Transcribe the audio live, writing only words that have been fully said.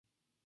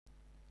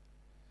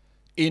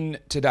In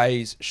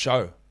today's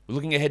show, we're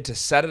looking ahead to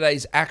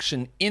Saturday's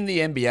action in the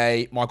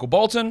NBA. Michael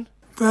Bolton.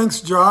 Thanks,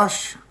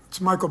 Josh.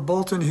 It's Michael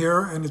Bolton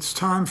here, and it's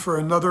time for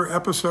another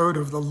episode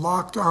of the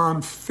Locked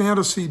On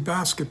Fantasy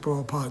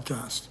Basketball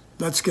Podcast.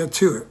 Let's get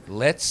to it.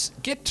 Let's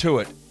get to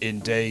it,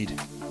 indeed.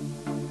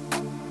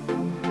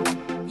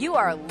 You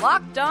are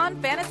Locked On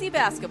Fantasy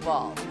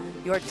Basketball,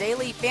 your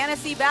daily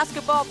fantasy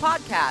basketball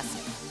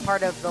podcast,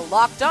 part of the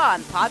Locked On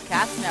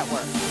Podcast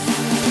Network.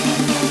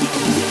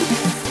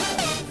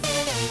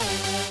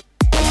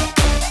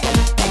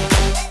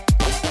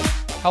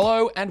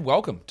 Hello and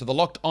welcome to the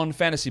Locked On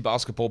Fantasy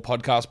Basketball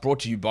Podcast, brought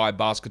to you by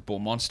Basketball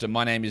Monster.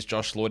 My name is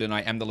Josh Lloyd and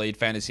I am the lead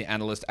fantasy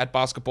analyst at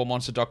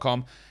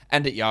basketballmonster.com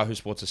and at Yahoo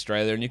Sports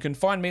Australia. And you can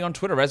find me on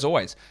Twitter, as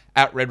always,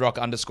 at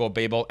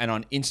redrock_bball and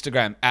on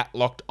Instagram at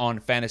Locked On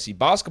Fantasy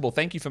Basketball.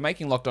 Thank you for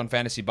making Locked On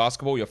Fantasy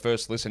Basketball your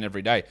first listen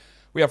every day.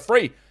 We are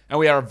free and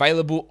we are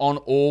available on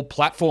all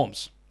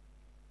platforms.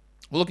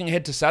 We're looking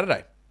ahead to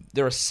Saturday.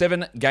 There are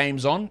 7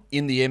 games on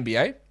in the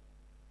NBA.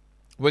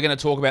 We're going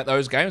to talk about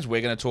those games. We're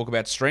going to talk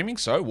about streaming.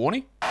 So,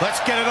 Warnie. Let's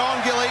get it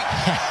on, Gilly.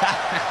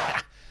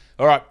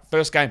 All right,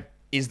 first game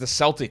is the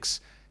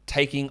Celtics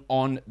taking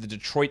on the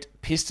Detroit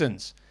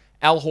Pistons.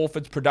 Al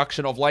Horford's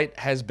production of late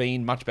has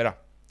been much better.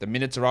 The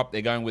minutes are up.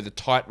 They're going with a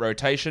tight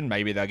rotation.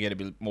 Maybe they'll get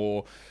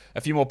a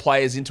few more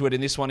players into it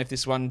in this one if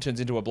this one turns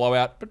into a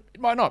blowout, but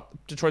it might not.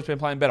 Detroit's been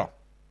playing better.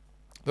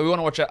 But we want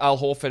to watch what Al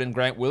Horford and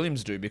Grant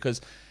Williams do,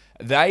 because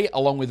they,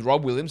 along with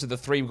Rob Williams, are the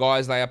 3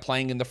 guys they are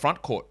playing in the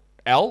front court.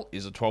 Al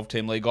is a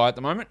 12-team league guy at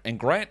the moment, and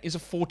Grant is a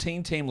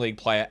 14-team league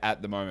player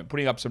at the moment,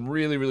 putting up some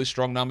really, really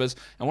strong numbers.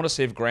 I want to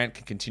see if Grant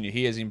can continue.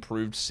 He has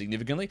improved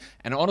significantly.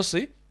 And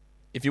honestly,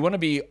 if you want to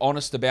be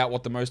honest about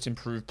what the most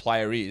improved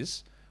player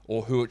is,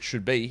 or who it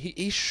should be,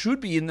 he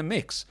should be in the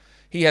mix.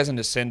 He hasn't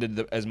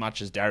ascended as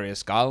much as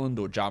Darius Garland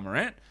or Ja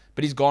Morant,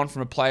 but he's gone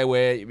from a player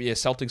where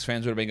Celtics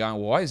fans would have been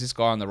going, well, why is this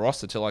guy on the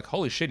roster, to like,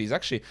 holy shit, he's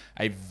actually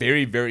a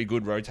very, very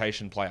good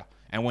rotation player.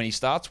 And when he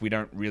starts, we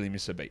don't really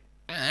miss a beat.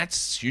 And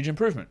that's huge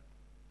improvement.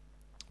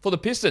 For the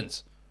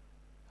Pistons,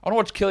 I want to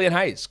watch Killian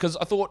Hayes, because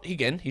I thought,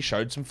 again, he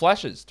showed some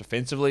flashes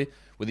defensively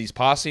with his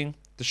passing.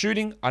 The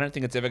shooting, I don't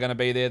think it's ever going to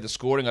be there. The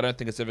scoring, I don't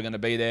think it's ever going to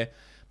be there.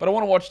 But I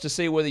want to watch to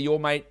see whether your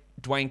mate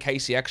Dwayne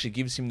Casey actually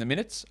gives him the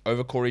minutes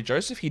over Corey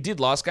Joseph. He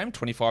did last game,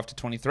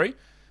 25-23,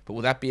 but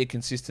will that be a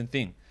consistent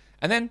thing?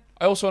 And then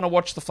I also want to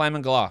watch the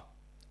Flamin' Galah,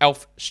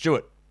 Alf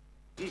Stewart.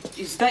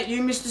 Is that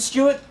you, Mr.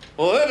 Stewart?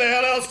 Well, who the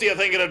hell else do you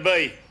think it'd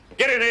be?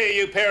 Get in here,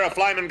 you pair of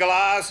flaming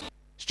galahs.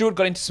 Stewart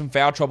got into some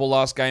foul trouble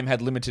last game, had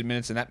limited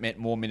minutes, and that meant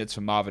more minutes for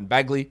Marvin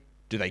Bagley.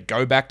 Do they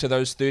go back to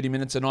those 30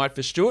 minutes a night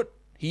for Stewart?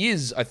 He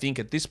is, I think,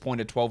 at this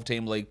point, a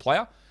 12-team league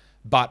player,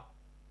 but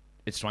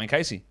it's Dwayne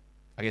Casey.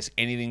 I guess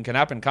anything can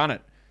happen, can't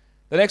it?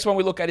 The next one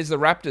we look at is the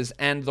Raptors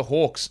and the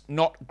Hawks.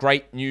 Not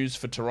great news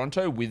for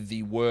Toronto, with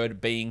the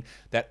word being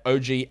that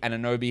OG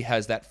Anunoby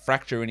has that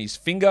fracture in his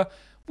finger.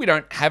 We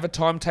don't have a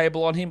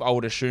timetable on him. I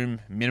would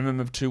assume minimum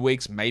of 2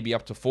 weeks, maybe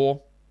up to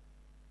 4.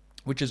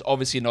 Which is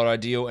obviously not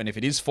ideal, and if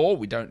it is 4,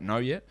 we don't know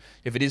yet.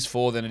 If it is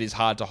 4, then it is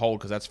hard to hold,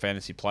 because that's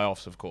fantasy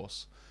playoffs, of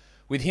course.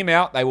 With him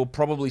out, they will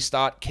probably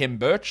start Khem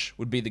Birch,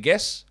 would be the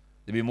guess.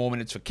 There'll be more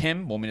minutes for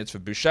Khem, more minutes for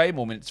Boucher,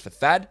 more minutes for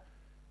Thad.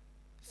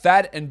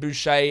 Thad and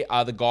Boucher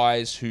are the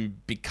guys who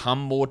become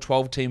more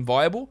 12-team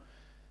viable,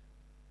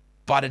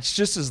 but it's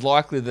just as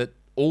likely that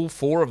all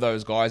 4 of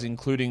those guys,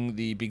 including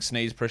the big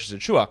sneeze Precious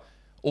Achiuwa,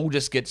 all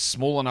just get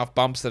small enough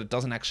bumps that it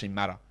doesn't actually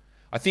matter.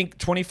 I think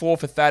 24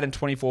 for Thad and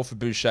 24 for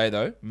Boucher,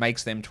 though,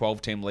 makes them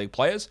 12-team league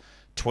players.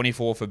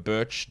 24 for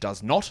Birch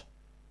does not.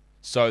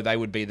 So they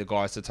would be the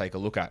guys to take a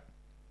look at.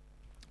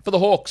 For the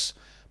Hawks,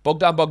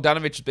 Bogdan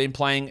Bogdanovic has been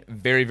playing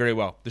very, very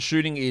well. The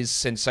shooting is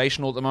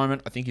sensational at the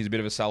moment. I think he's a bit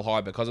of a sell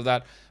high because of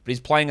that. But he's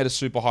playing at a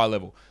super high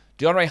level.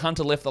 DeAndre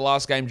Hunter left the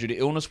last game due to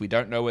illness. We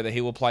don't know whether he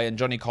will play. And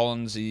Johnny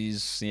Collins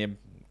is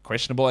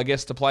questionable, I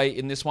guess, to play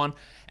in this one.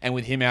 And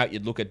with him out,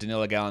 you'd look at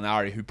Danilo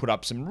Gallinari, who put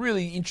up some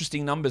really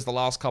interesting numbers the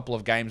last couple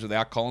of games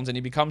without Collins, and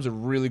he becomes a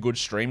really good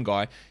stream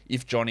guy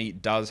if Johnny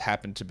does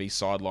happen to be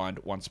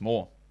sidelined once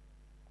more.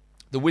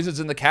 The Wizards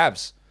and the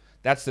Cavs.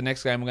 That's the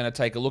next game we're going to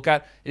take a look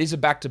at. It is a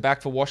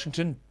back-to-back for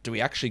Washington. Do we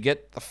actually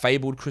get the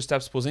fabled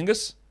Kristaps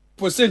Porzingis?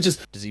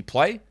 Does he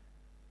play?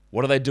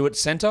 What do they do at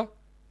center?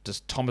 Does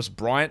Thomas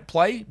Bryant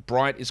play?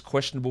 Bryant is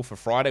questionable for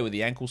Friday with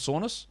the ankle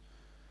soreness.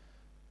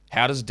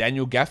 How does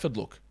Daniel Gafford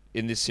look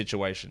in this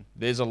situation?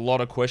 There's a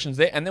lot of questions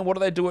there. And then what do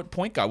they do at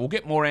point guard? We'll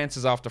get more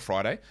answers after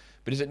Friday.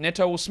 But is it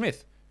Neto or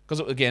Smith? Because,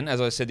 again, as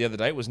I said the other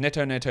day, it was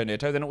Neto,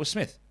 then it was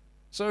Smith.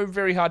 So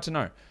very hard to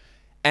know.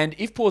 And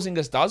if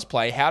Porzingis does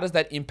play, how does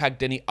that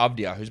impact Deni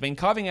Avdija, who's been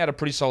carving out a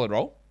pretty solid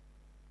role?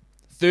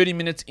 30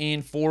 minutes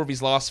in 4 of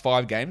his last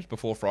 5 games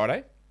before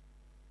Friday.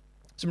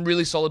 Some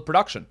really solid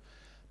production.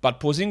 But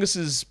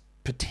Porzingis'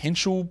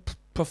 potential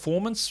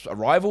performance,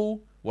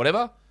 arrival,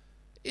 whatever,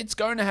 it's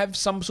going to have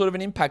some sort of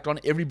an impact on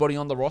everybody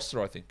on the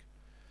roster, I think.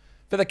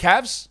 For the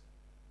Cavs,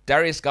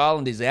 Darius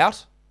Garland is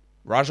out.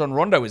 Rajon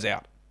Rondo is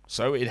out.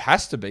 So it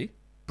has to be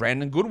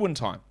Brandon Goodwin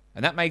time.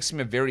 And that makes him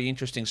a very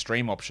interesting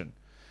stream option.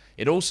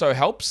 It also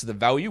helps the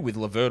value with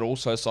Levert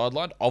also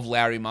sidelined of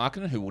Lauri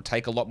Markkanen, who will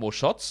take a lot more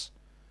shots.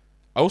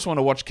 I also want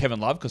to watch Kevin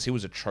Love because he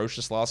was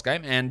atrocious last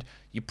game, and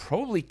you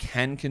probably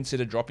can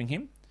consider dropping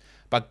him.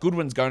 But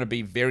Goodwin's going to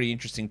be very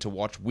interesting to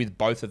watch with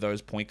both of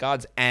those point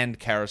guards and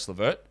Karis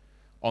LeVert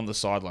on the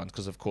sidelines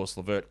because, of course,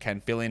 LeVert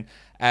can fill in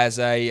as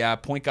a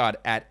point guard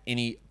at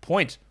any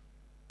point.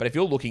 But if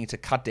you're looking to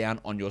cut down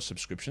on your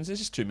subscriptions, there's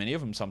just too many of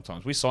them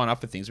sometimes. We sign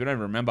up for things, we don't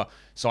even remember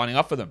signing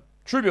up for them.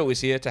 Truebill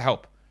is here to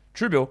help.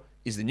 Truebill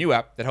is the new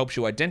app that helps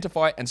you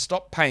identify and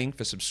stop paying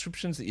for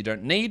subscriptions that you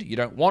don't need, you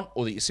don't want,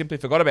 or that you simply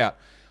forgot about.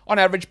 On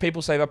average,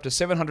 people save up to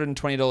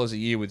 $720 a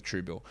year with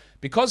Truebill.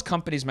 Because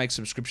companies make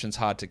subscriptions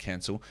hard to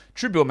cancel,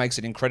 Truebill makes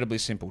it incredibly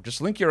simple.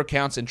 Just link your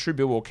accounts and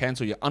Truebill will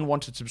cancel your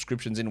unwanted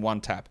subscriptions in one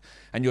tap.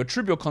 And your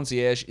Truebill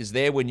concierge is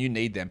there when you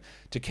need them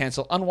to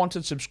cancel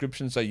unwanted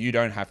subscriptions so you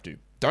don't have to.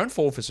 Don't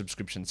fall for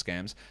subscription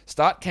scams.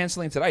 Start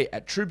canceling today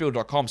at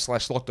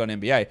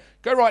truebill.com/lockedonnba.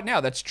 Go right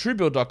now. That's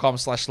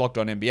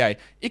truebill.com/lockedonnba.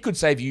 It could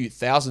save you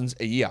thousands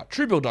a year.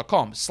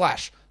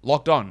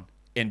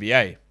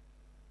 Truebill.com/lockedonnba.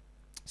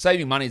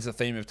 Saving money is the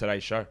theme of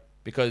today's show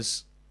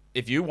because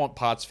if you want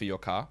parts for your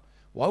car,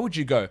 why would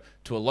you go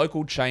to a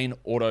local chain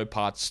auto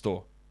parts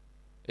store?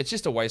 It's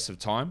just a waste of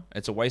time.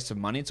 It's a waste of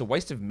money. It's a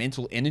waste of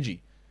mental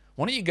energy.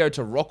 Why don't you go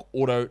to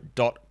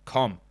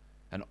rockauto.com,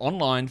 an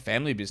online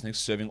family business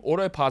serving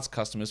auto parts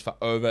customers for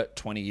over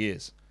 20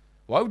 years?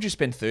 Why would you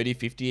spend 30,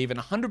 50, even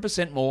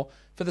 100% more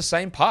for the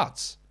same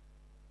parts?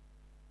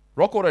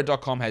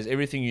 rockauto.com has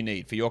everything you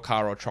need for your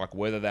car or truck,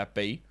 whether that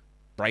be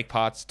brake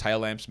parts, tail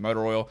lamps,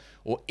 motor oil,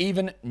 or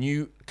even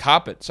new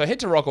carpet. So head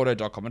to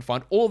rockauto.com and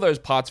find all those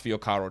parts for your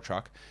car or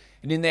truck.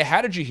 And in their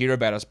How Did You Hear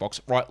About Us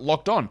box, write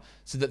Locked On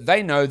so that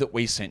they know that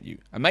we sent you.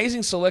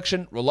 Amazing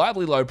selection,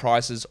 reliably low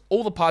prices,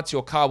 all the parts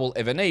your car will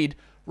ever need.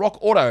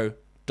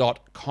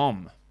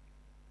 rockauto.com.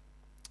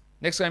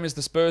 Next game is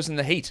the Spurs and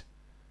the Heat.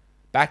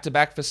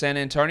 Back-to-back for San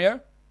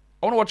Antonio.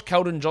 I want to watch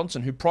Keldon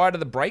Johnson, who prior to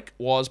the break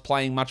was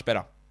playing much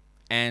better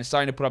and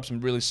starting to put up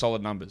some really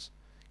solid numbers.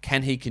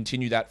 Can he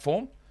continue that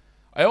form?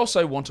 I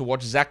also want to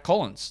watch Zach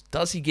Collins.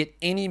 Does he get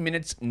any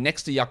minutes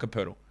next to Jakob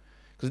Poeltl?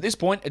 Because at this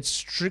point, it's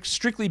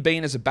strictly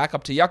been as a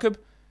backup to Jakob,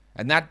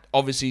 and that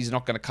obviously is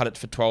not going to cut it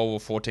for 12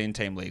 or 14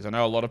 team leagues. I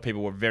know a lot of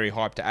people were very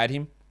hyped to add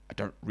him. I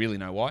don't really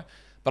know why,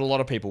 but a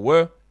lot of people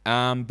were.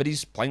 But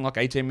he's playing like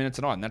 18 minutes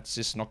a night, and that's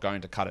just not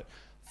going to cut it.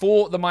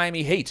 For the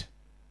Miami Heat,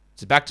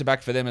 it's a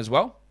back-to-back for them as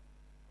well.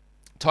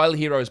 Tyler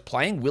Hero is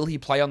playing. Will he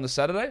play on the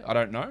Saturday? I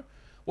don't know.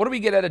 What do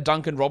we get out of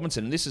Duncan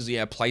Robinson? And this is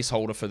a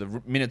placeholder for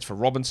the minutes for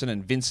Robinson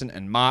and Vincent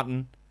and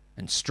Martin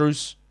and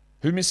Strus.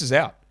 Who misses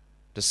out?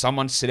 Does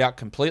someone sit out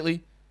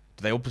completely?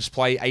 Do they all just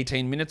play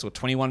 18 minutes or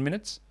 21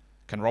 minutes?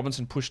 Can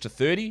Robinson push to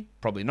 30?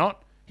 Probably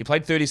not. He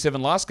played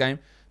 37 last game,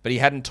 but he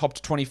hadn't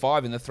topped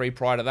 25 in the 3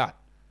 prior to that.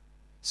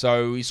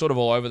 So he's sort of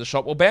all over the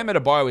shop. Well, Bam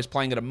Adebayo is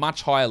playing at a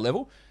much higher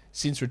level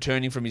since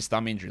returning from his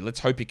thumb injury.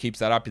 Let's hope he keeps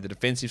that up. The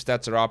defensive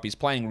stats are up. He's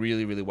playing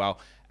really, really well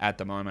at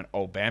the moment.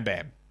 Oh, Bam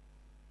Bam.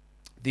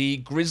 The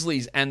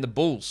Grizzlies and the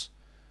Bulls.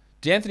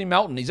 D'Anthony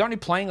Melton, he's only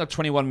playing like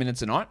 21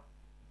 minutes a night,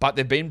 but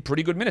they've been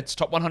pretty good minutes.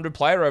 Top 100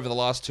 player over the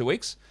last 2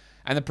 weeks,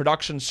 and the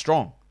production's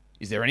strong.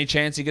 Is there any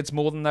chance he gets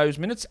more than those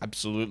minutes?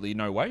 Absolutely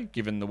no way,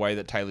 given the way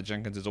that Taylor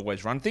Jenkins has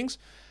always run things.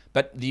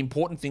 But the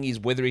important thing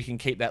is whether he can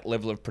keep that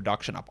level of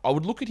production up. I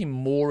would look at him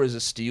more as a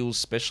steals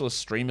specialist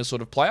streamer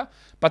sort of player,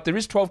 but there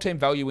is 12-team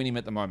value in him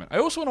at the moment. I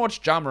also want to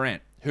watch Ja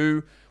Morant,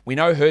 who we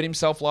know hurt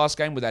himself last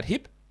game with that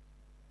hip.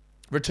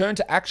 Return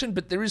to action,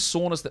 but there is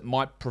soreness that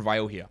might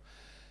prevail here.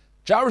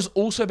 Ja has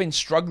also been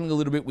struggling a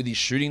little bit with his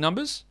shooting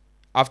numbers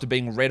after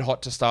being red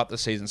hot to start the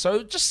season.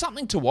 So just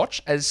something to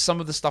watch as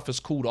some of the stuff has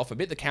cooled off a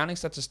bit. The counting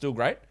stats are still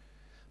great,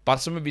 but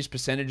some of his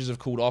percentages have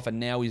cooled off and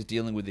now he's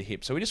dealing with the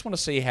hip. So we just want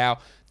to see how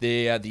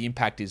the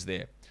impact is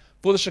there.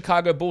 For the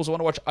Chicago Bulls, I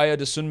want to watch Ayo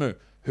Dosunmu,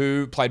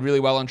 who played really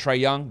well on Trae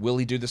Young. Will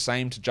he do the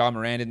same to Ja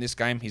Morant in this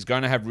game? He's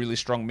going to have really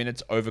strong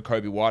minutes over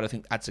Kobe White. I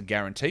think that's a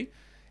guarantee.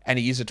 And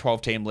he is a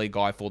 12-team league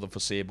guy for the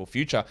foreseeable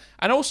future.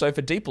 And also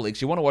for deeper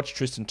leagues, you want to watch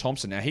Tristan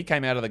Thompson. Now, he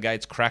came out of the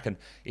gates cracking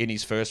in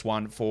his first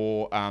one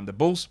for the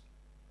Bulls.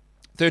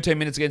 13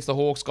 minutes against the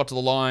Hawks, got to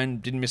the line,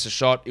 didn't miss a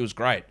shot. It was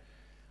great.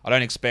 I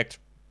don't expect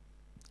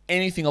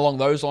anything along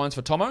those lines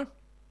for Tomo.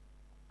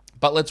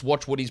 But let's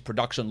watch what his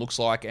production looks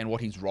like and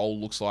what his role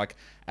looks like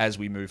as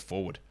we move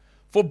forward.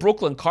 For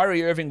Brooklyn,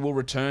 Kyrie Irving will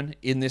return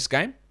in this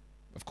game.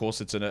 Of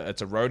course, it's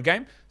a road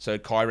game, so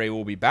Kyrie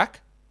will be back.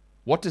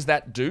 What does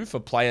that do for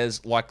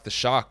players like the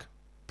Shark,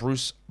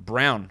 Bruce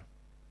Brown?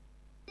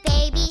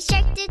 Baby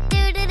shark,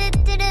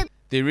 do-do-do-do-do.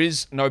 There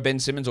is no Ben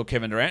Simmons or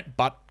Kevin Durant,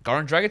 but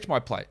Goran Dragic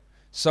might play.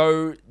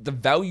 So the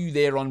value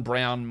there on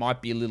Brown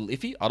might be a little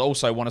iffy. I'd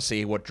also want to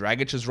see what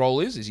Dragic's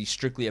role is. Is he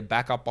strictly a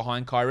backup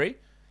behind Kyrie?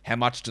 How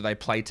much do they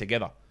play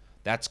together?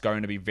 That's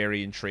going to be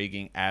very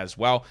intriguing as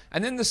well.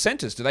 And then the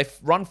centers, do they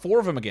run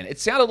 4 of them again? It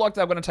sounded like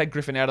they were going to take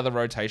Griffin out of the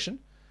rotation,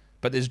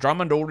 but there's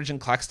Drummond, Aldridge,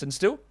 and Claxton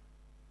still.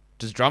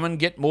 Does Drummond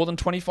get more than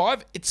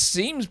 25? It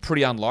seems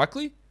pretty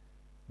unlikely.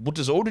 What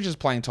does Aldridge's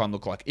playing time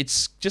look like?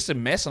 It's just a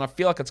mess, and I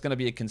feel like it's going to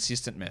be a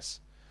consistent mess.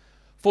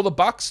 For the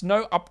Bucks,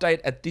 no update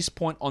at this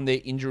point on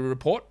their injury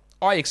report.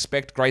 I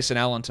expect Grayson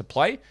Allen to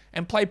play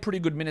and play pretty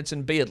good minutes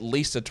and be at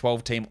least a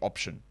 12-team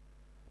option.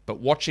 But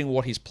watching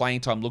what his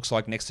playing time looks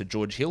like next to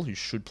George Hill, who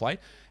should play,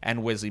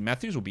 and Wesley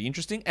Matthews will be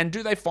interesting. And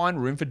do they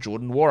find room for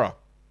Jordan Nwora,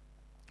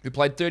 who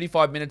played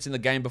 35 minutes in the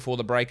game before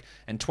the break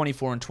and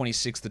 24 and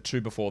 26 the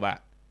two before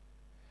that?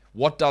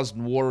 What does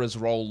Nwora's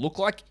role look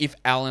like if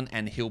Allen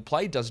and Hill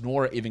play? Does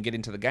Nwora even get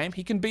into the game?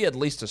 He can be at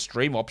least a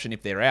stream option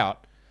if they're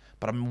out,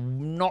 but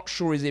I'm not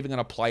sure he's even going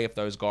to play if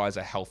those guys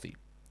are healthy.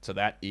 So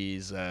that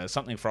is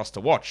something for us to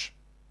watch.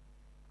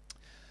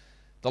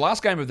 The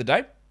last game of the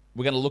day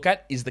we're going to look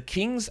at is the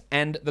Kings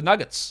and the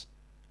Nuggets.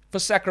 For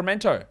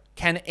Sacramento,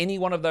 can any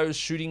one of those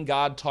shooting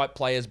guard type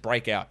players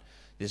break out?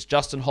 There's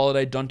Justin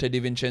Holiday, Dante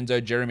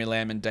DiVincenzo, Jeremy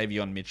Lamb, and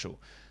Davion Mitchell.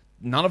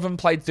 None of them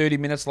played 30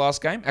 minutes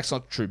last game.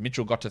 Actually, not true.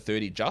 Mitchell got to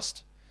 30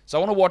 just. So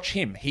I want to watch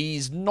him.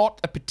 He's not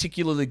a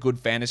particularly good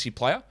fantasy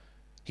player.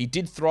 He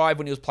did thrive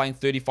when he was playing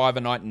 35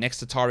 a night next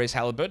to Tyrese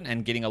Halliburton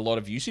and getting a lot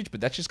of usage,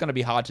 but that's just going to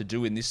be hard to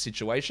do in this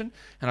situation,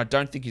 and I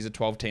don't think he's a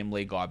 12-team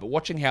league guy. But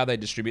watching how they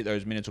distribute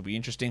those minutes will be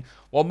interesting.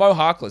 While Mo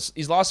Harkless,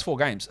 his last 4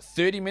 games,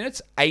 30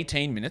 minutes,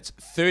 18 minutes,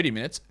 30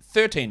 minutes,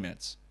 13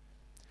 minutes.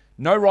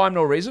 No rhyme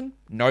nor reason,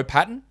 no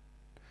pattern.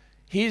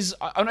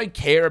 I don't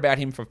care about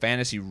him for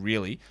fantasy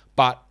really,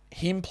 but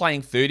him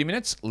playing 30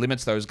 minutes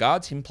limits those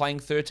guards. Him playing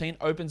 13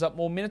 opens up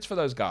more minutes for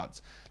those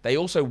guards. They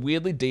also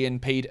weirdly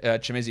DNP'd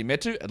Chimezie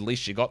Metu. At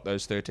least you got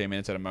those 13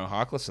 minutes out of Mo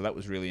Harkless, so that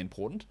was really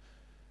important.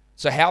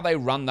 So how they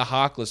run the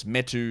Harkless,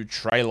 Metu,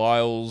 Trey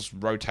Lyles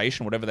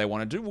rotation, whatever they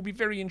want to do, will be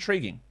very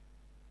intriguing.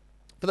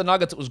 For the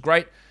Nuggets, it was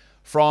great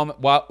from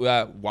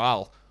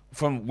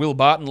Will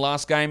Barton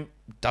last game.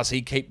 Does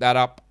he keep that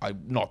up?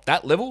 Not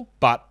that level,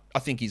 but I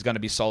think he's going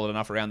to be solid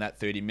enough around that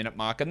 30-minute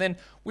mark. And then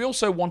we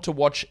also want to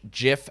watch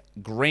Jeff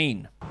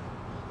Green.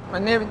 My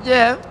name is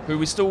Jeff.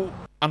 Who is still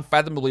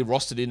unfathomably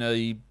rostered in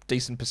a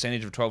decent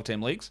percentage of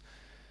 12-team leagues.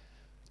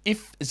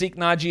 If Zeke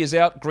Naji is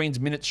out, Green's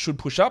minutes should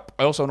push up.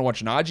 I also want to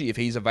watch Naji if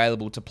he's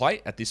available to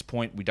play. At this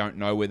point, we don't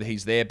know whether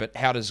he's there, but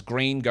how does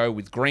Green go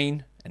with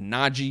Green and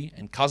Naji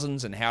and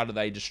Cousins, and how do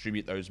they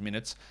distribute those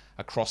minutes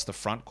across the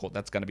front court?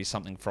 That's going to be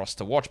something for us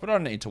to watch, but I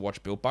don't need to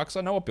watch Built Bar because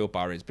I know what Built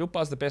Bar is. Built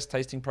Bar is the best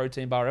tasting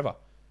protein bar ever.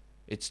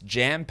 It's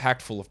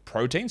jam-packed full of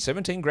protein,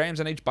 17 grams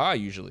in each bar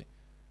usually.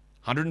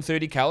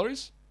 130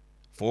 calories,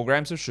 4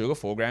 grams of sugar,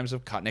 4 grams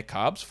of net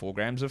carbs, 4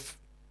 grams of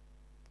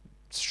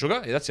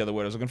sugar. Yeah, that's the other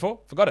word I was looking for.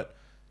 Forgot it.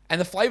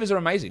 And the flavors are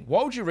amazing.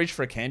 Why would you reach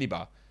for a candy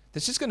bar?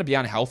 That's just going to be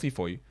unhealthy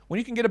for you. When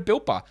you can get a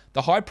Built Bar,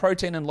 the high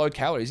protein and low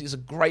calories is a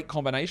great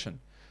combination.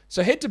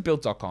 So head to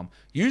Built.com,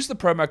 use the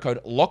promo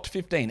code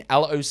LOCKED15,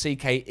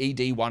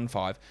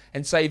 LOCKED15,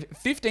 and save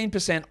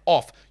 15%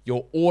 off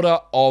your order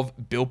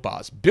of Built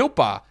Bars. Built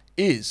Bar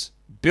is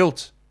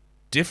built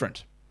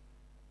different.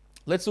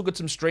 Let's look at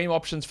some stream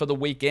options for the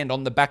weekend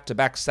on the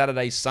back-to-back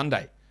Saturday,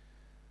 Sunday.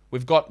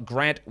 We've got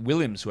Grant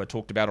Williams, who I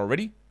talked about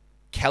already.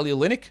 Kelly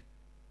Olynyk,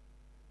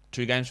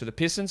 2 games for the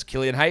Pistons.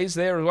 Killian Hayes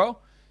there as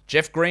well.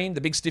 Jeff Green,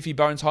 the big stiffy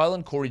Bones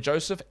Highland. Corey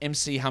Joseph,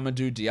 MC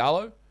Hamidou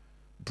Diallo.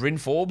 Bryn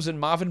Forbes and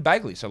Marvin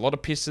Bagley. So a lot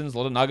of Pistons, a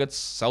lot of Nuggets,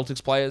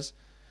 Celtics players.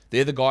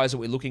 They're the guys that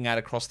we're looking at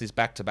across this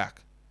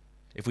back-to-back.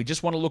 If we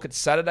just want to look at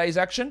Saturday's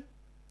action,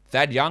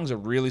 Thad Young's a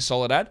really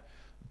solid ad.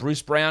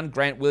 Bruce Brown,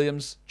 Grant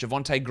Williams,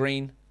 Javonte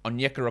Green,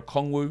 Onyeka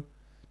Okongwu,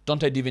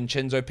 Dante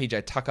DiVincenzo,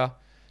 PJ Tucker,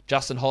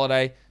 Justin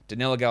Holiday,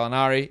 Danilo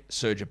Gallinari,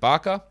 Serge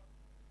Ibaka.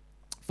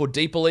 For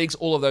deeper leagues,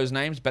 all of those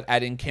names, but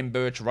add in Kem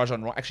Birch,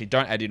 Rajon Rondo. Actually,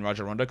 don't add in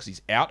Rajon Rondo because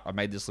he's out. I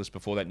made this list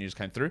before that news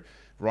came through.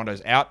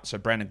 Rondo's out, so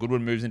Brandon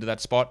Goodwin moves into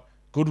that spot.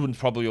 Goodwin's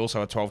probably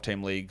also a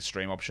 12-team league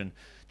stream option.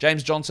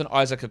 James Johnson,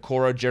 Isaac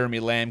Okoro, Jeremy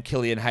Lamb,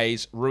 Killian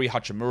Hayes, Rui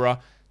Hachimura,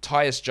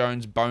 Tyus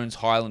Jones, Bones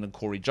Highland, and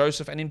Corey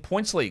Joseph. And in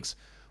points leagues,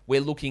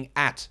 we're looking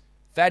at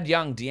Thad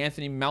Young,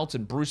 DeAnthony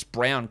Melton, Bruce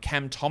Brown,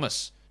 Cam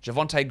Thomas,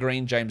 Javonte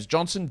Green, James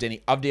Johnson,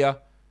 Denny Avdia,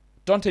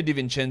 Dante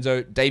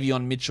DiVincenzo,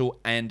 Davion Mitchell,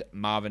 and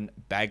Marvin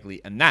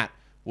Bagley. And that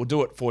will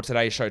do it for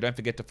today's show. Don't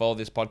forget to follow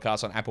this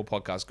podcast on Apple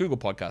Podcasts, Google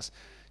Podcasts,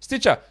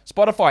 Stitcher,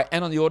 Spotify,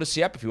 and on the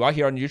Odyssey app. If you are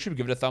here on YouTube,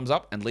 give it a thumbs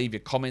up and leave your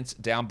comments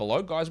down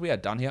below. Guys, we are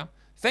done here.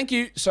 Thank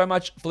you so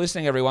much for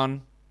listening,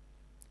 everyone.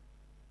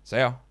 See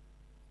ya.